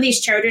it's some of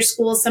these charter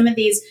schools, some of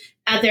these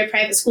other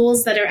private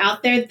schools that are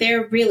out there,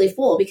 they're really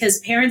full because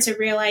parents are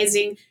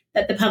realizing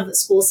that the public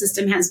school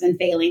system has been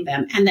failing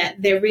them and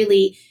that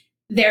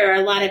there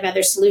are a lot of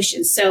other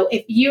solutions. So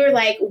if you're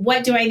like,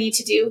 what do I need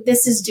to do?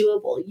 This is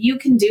doable. You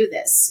can do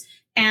this.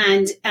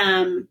 And,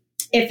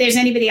 if there's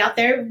anybody out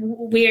there,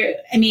 we're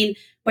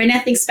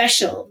nothing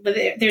special, but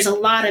there's a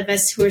lot of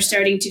us who are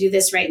starting to do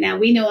this right now.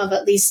 We know of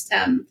at least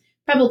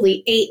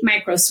probably 8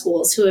 micro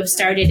schools who have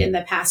started in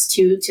the past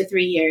 2 to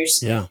 3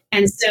 years. Yeah.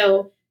 And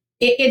so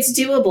it's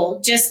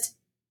doable. Just,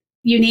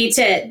 you need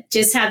to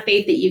just have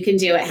faith that you can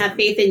do it. Have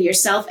faith in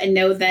yourself and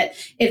know that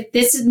if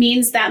this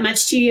means that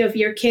much to you, if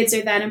your kids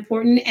are that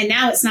important, and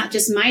now it's not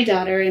just my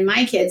daughter and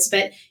my kids,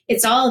 but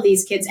it's all of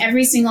these kids.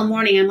 Every single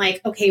morning, I'm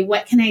like, okay,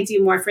 what can I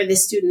do more for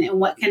this student? And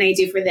what can I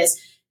do for this?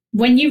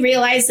 When you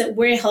realize that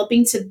we're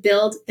helping to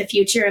build the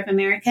future of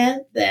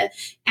America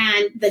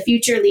and the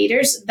future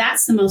leaders,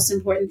 that's the most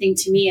important thing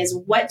to me is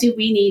what do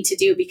we need to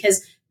do?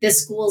 Because the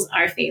schools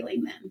are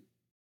failing them.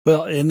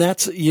 Well, and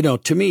that's,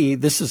 to me,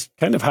 this is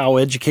kind of how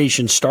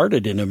education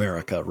started in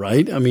America,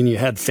 right? I mean, you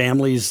had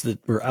families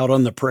that were out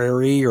on the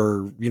prairie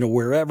or,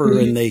 wherever,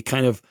 and they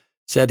kind of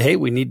said, hey,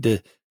 we need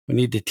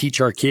to teach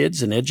our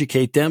kids and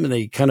educate them. And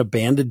they kind of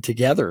banded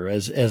together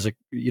as a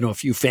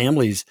few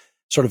families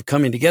sort of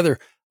coming together.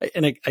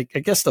 And I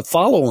guess the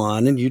follow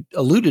on, and you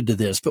alluded to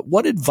this, but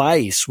what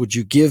advice would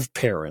you give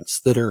parents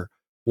that are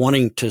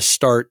wanting to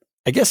start,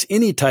 I guess,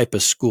 any type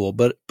of school,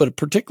 but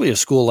particularly a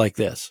school like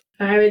this?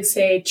 I would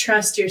say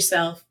trust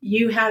yourself.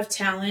 You have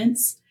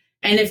talents.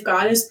 And if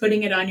God is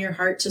putting it on your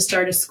heart to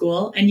start a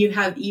school and you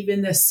have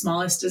even the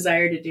smallest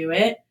desire to do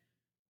it,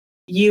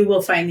 you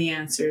will find the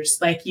answers.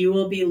 Like you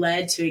will be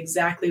led to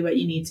exactly what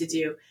you need to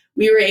do.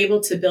 We were able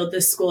to build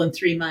this school in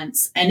 3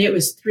 months, and it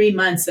was 3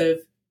 months of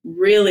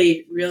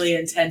really, really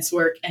intense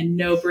work and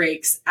no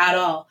breaks at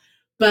all.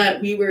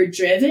 But we were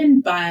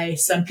driven by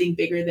something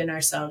bigger than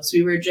ourselves.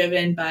 We were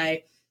driven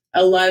by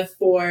a love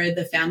for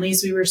the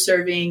families we were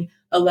serving,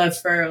 a love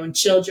for our own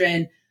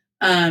children,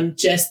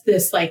 just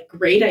this like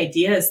great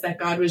ideas that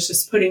God was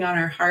just putting on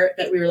our heart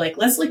that we were like,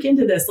 let's look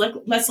into this.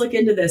 Let's look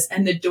into this.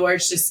 And the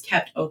doors just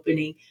kept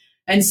opening.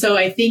 And so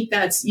I think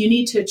you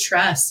need to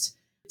trust.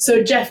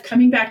 So Jeff,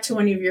 coming back to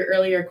one of your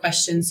earlier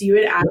questions, you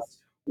had asked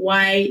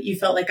why you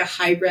felt like a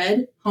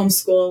hybrid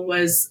homeschool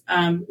was,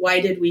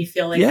 why did we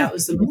feel like that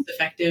was the most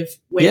effective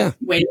way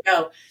to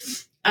go?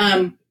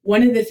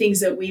 One of the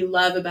things that we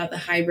love about the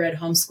hybrid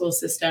homeschool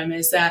system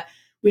is that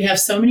we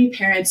have so many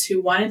parents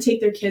who want to take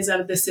their kids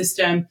out of the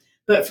system,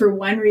 but for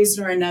one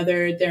reason or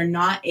another, they're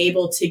not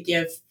able to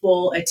give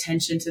full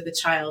attention to the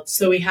child.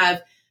 So we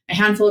have a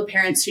handful of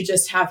parents who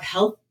just have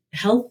health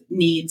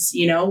needs,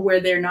 where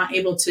they're not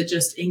able to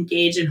just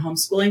engage in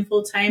homeschooling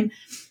full time.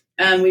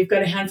 We've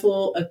got a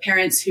handful of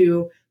parents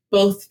who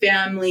both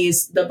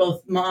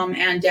mom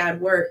and dad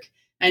work.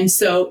 And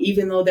so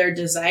even though their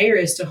desire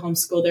is to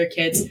homeschool their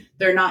kids,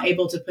 they're not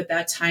able to put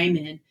that time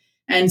in.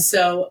 And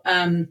so,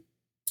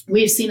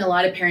 we've seen a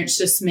lot of parents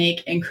just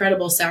make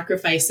incredible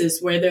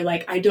sacrifices where they're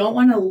like, I don't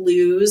want to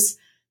lose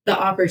the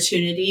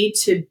opportunity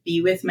to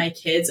be with my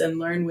kids and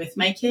learn with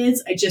my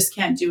kids. I just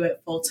can't do it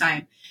full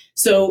time.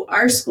 So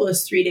our school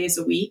is 3 days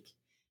a week.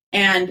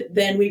 And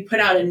then we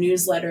put out a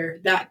newsletter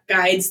that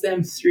guides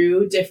them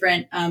through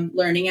different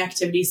learning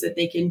activities that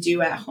they can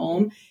do at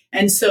home.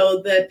 And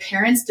so the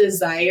parents'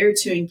 desire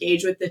to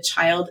engage with the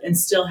child and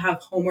still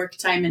have homework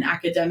time and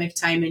academic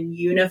time and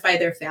unify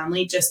their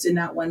family just in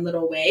that one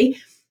little way,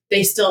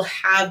 they still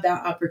have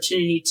that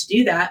opportunity to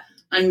do that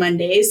on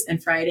Mondays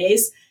and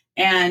Fridays.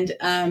 And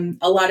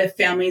a lot of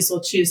families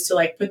will choose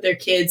to put their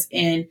kids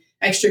in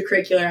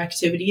extracurricular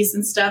activities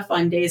and stuff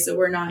on days that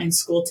we're not in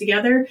school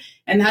together.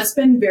 And that's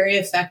been very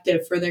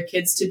effective for their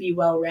kids to be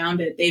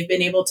well-rounded. They've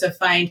been able to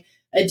find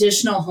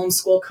additional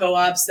homeschool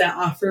co-ops that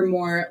offer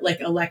more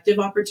elective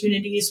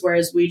opportunities,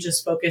 whereas we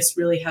just focus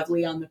really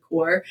heavily on the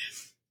core,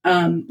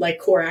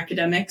 core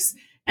academics.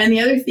 And the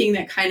other thing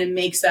that kind of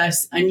makes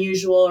us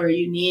unusual or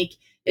unique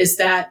is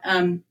that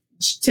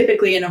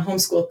typically in a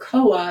homeschool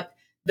co-op,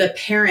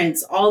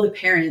 all the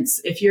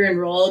parents, if you're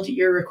enrolled,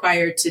 you're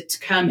required to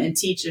come and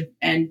teach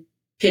and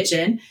pitch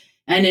in.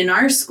 And in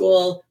our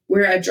school,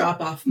 we're a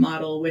drop-off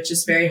model, which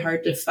is very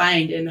hard to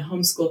find in the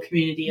homeschool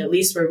community, at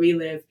least where we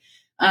live.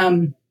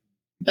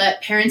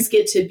 but parents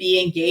get to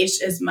be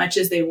engaged as much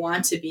as they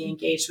want to be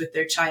engaged with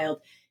their child.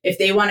 If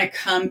they want to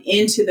come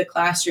into the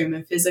classroom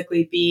and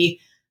physically be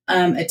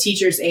a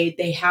teacher's aide,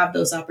 they have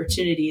those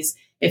opportunities.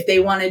 If they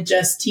want to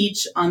just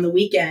teach on the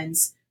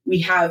weekends, we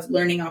have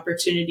learning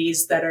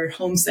opportunities that are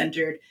home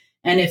centered.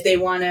 And if they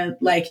want to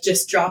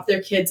just drop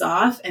their kids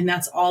off and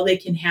that's all they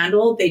can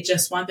handle, they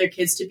just want their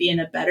kids to be in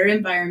a better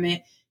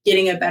environment,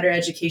 getting a better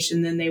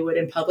education than they would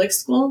in public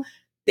school,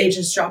 they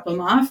just drop them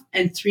off.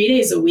 And 3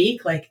 days a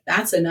week,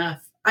 that's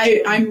enough.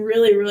 I'm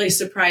really, really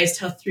surprised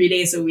how 3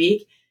 days a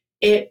week,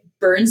 it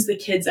burns the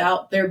kids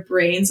out. Their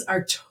brains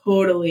are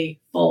totally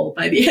full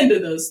by the end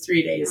of those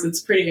 3 days.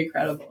 It's pretty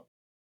incredible.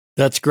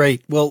 That's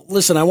great. Well,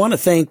 listen, I want to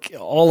thank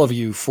all of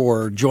you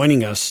for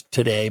joining us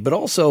today, but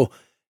also,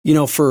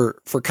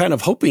 for kind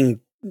of helping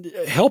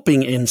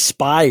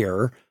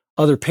inspire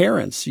other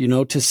parents,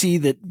 to see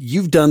that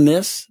you've done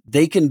this,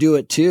 they can do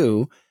it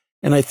too.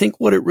 And I think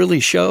what it really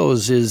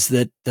shows is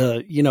that,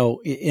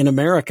 in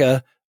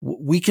America,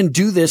 we can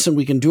do this and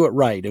we can do it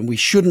right. And we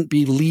shouldn't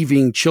be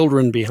leaving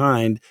children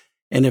behind.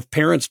 And if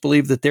parents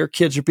believe that their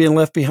kids are being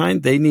left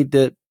behind, they need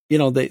to,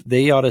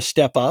 they ought to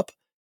step up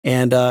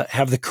and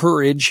have the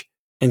courage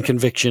and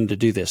conviction to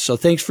do this. So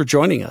thanks for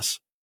joining us.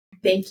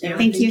 Thank you.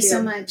 Thank you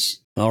so much.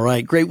 All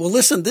right, great. Well,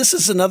 listen, this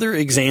is another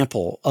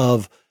example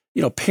of,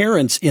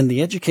 parents in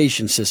the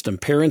education system,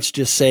 parents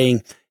just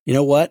saying, you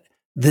know what,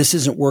 this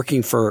isn't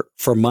working for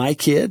my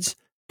kids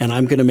and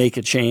I'm going to make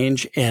a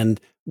change. And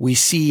we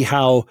see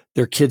how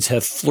their kids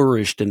have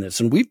flourished in this.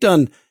 And we've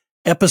done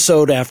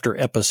episode after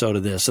episode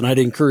of this. And I'd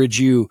encourage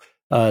you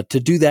to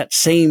do that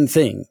same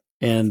thing.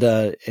 And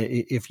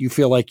if you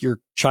feel like your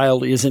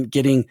child isn't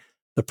getting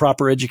the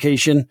proper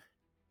education,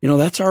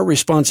 that's our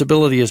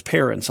responsibility as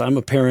parents. I'm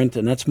a parent,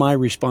 and that's my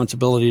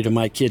responsibility to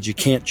my kids. You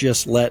can't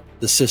just let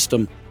the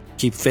system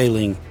keep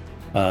failing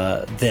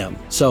them.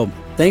 So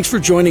thanks for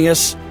joining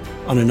us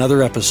on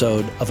another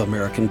episode of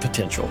American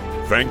Potential.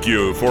 Thank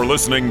you for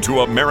listening to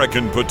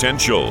American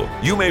Potential.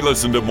 You may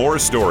listen to more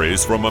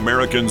stories from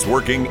Americans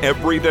working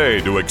every day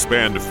to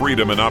expand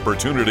freedom and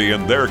opportunity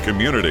in their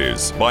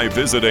communities by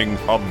visiting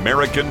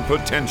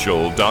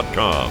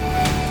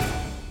AmericanPotential.com.